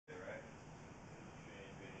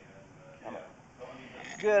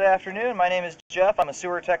Good afternoon. My name is Jeff. I'm a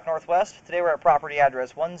sewer tech Northwest. Today we're at property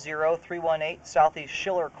address 10318 Southeast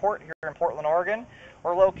Schiller Court here in Portland, Oregon.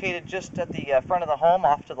 We're located just at the front of the home,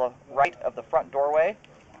 off to the right of the front doorway.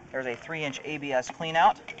 There's a 3-inch ABS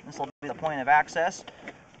cleanout. This will be the point of access.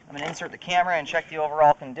 I'm going to insert the camera and check the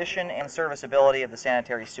overall condition and serviceability of the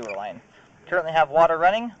sanitary sewer line. Currently have water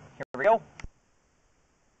running. Here we go.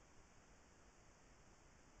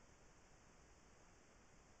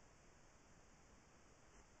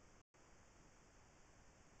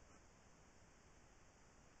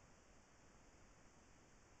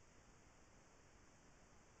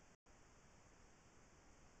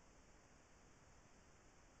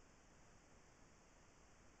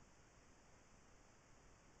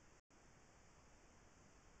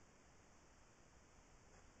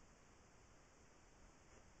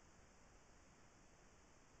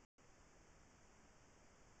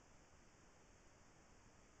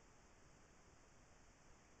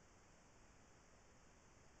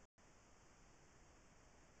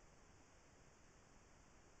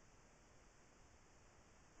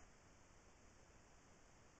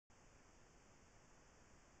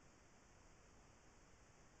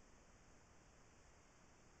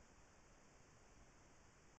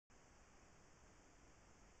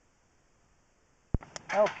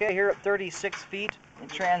 Okay, here at 36 feet, it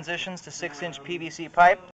transitions to 6-inch PVC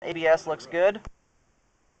pipe. ABS looks good.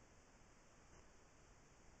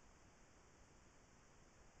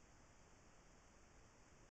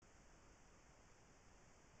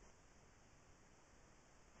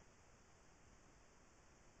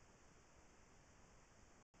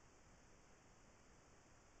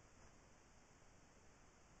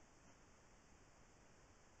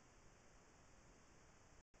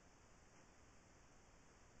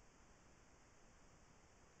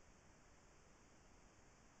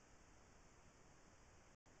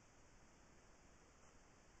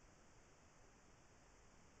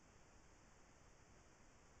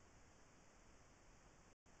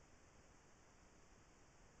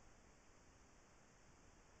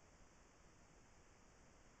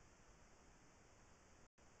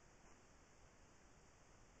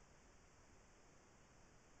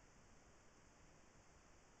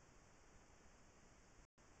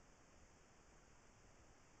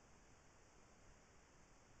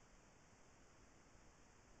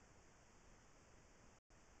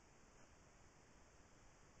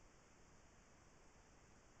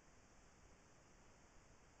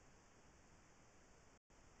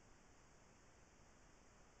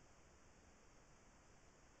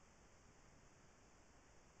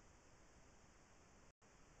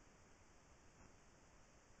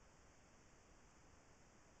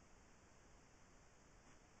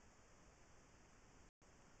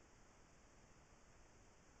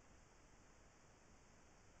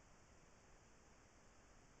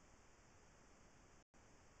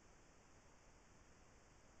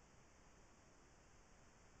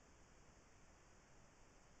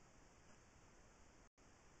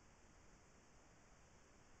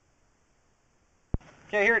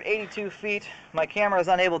 Okay, here at 82 feet, my camera is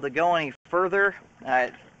unable to go any further.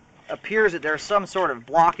 It appears that there's some sort of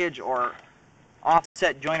blockage or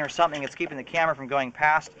offset joint or something that's keeping the camera from going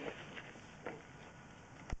past.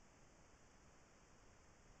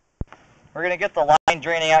 We're going to get the line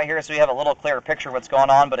draining out here so we have a little clearer picture of what's going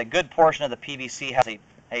on, but a good portion of the PVC has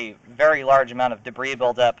a very large amount of debris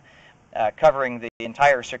buildup covering the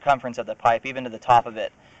entire circumference of the pipe, even to the top of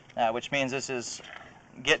it, which means this is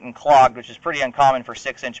getting clogged, which is pretty uncommon for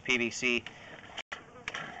 6-inch PVC.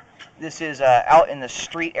 This is out in the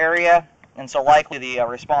street area, and so likely the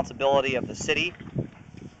responsibility of the city.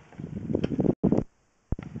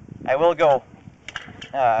 I will go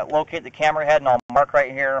locate the camera head, and I'll mark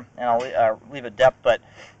right here, and I'll leave a depth, but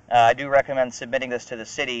I do recommend submitting this to the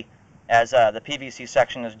city, as the PVC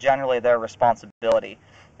section is generally their responsibility.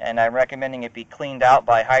 And I'm recommending it be cleaned out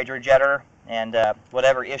by hydrojetter, and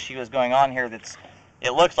whatever issue is going on here,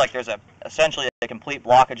 it looks like there's essentially a complete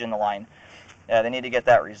blockage in the line. They need to get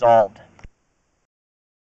that resolved.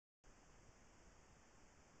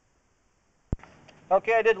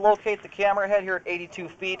 Okay, I did locate the camera head here at 82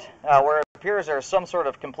 feet, where it appears there's some sort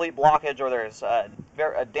of complete blockage, or there's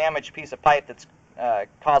a damaged piece of pipe that's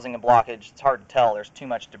causing a blockage. It's hard to tell. There's too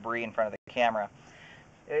much debris in front of the camera.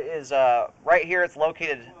 It is right here. It's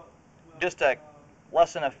located just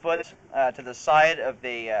less than a foot to the side of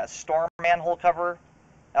the storm manhole cover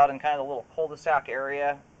out in kind of the little cul-de-sac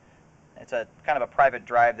area. It's a kind of a private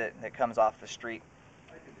drive that comes off the street.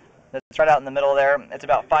 That's right out in the middle there. It's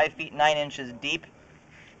about 5 feet 9 inches deep,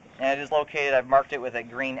 and it is located, I've marked it with a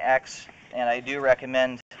green X, and I do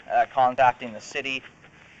recommend contacting the city.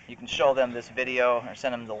 you can show them this video or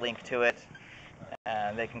send them the link to it,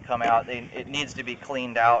 and they can come out. It needs to be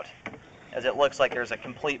cleaned out, as it looks like there's a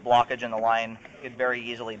complete blockage in the line. It could very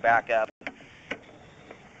easily back up.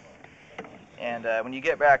 And when you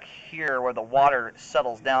get back here where the water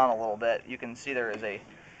settles down a little bit, you can see there is a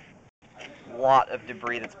lot of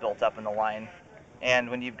debris that's built up in the line. And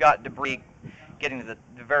when you've got debris getting to the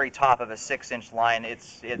very top of a 6-inch line,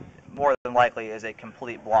 it more than likely is a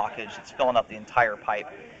complete blockage. It's filling up the entire pipe.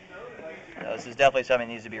 This is definitely something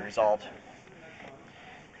that needs to be resolved.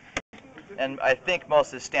 And I think most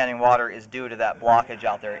of the standing water is due to that blockage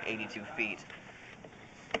out there at 82 feet.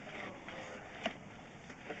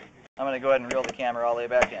 I'm going to go ahead and reel the camera all the way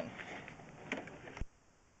back in.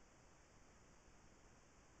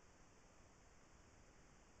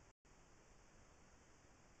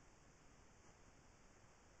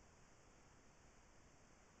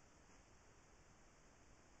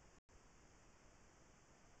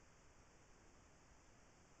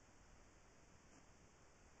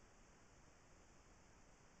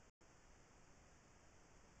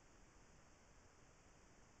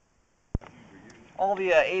 All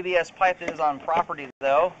the ABS pipe that is on property,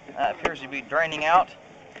 though, appears to be draining out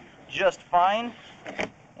just fine,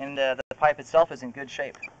 and the pipe itself is in good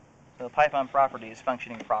shape. So the pipe on property is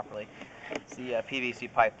functioning properly. It's the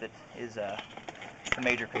PVC pipe that is the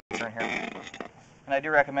major concern here. And I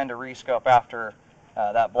do recommend a rescope after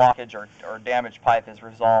that blockage or damaged pipe is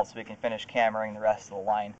resolved, so we can finish cameraing the rest of the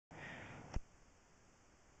line.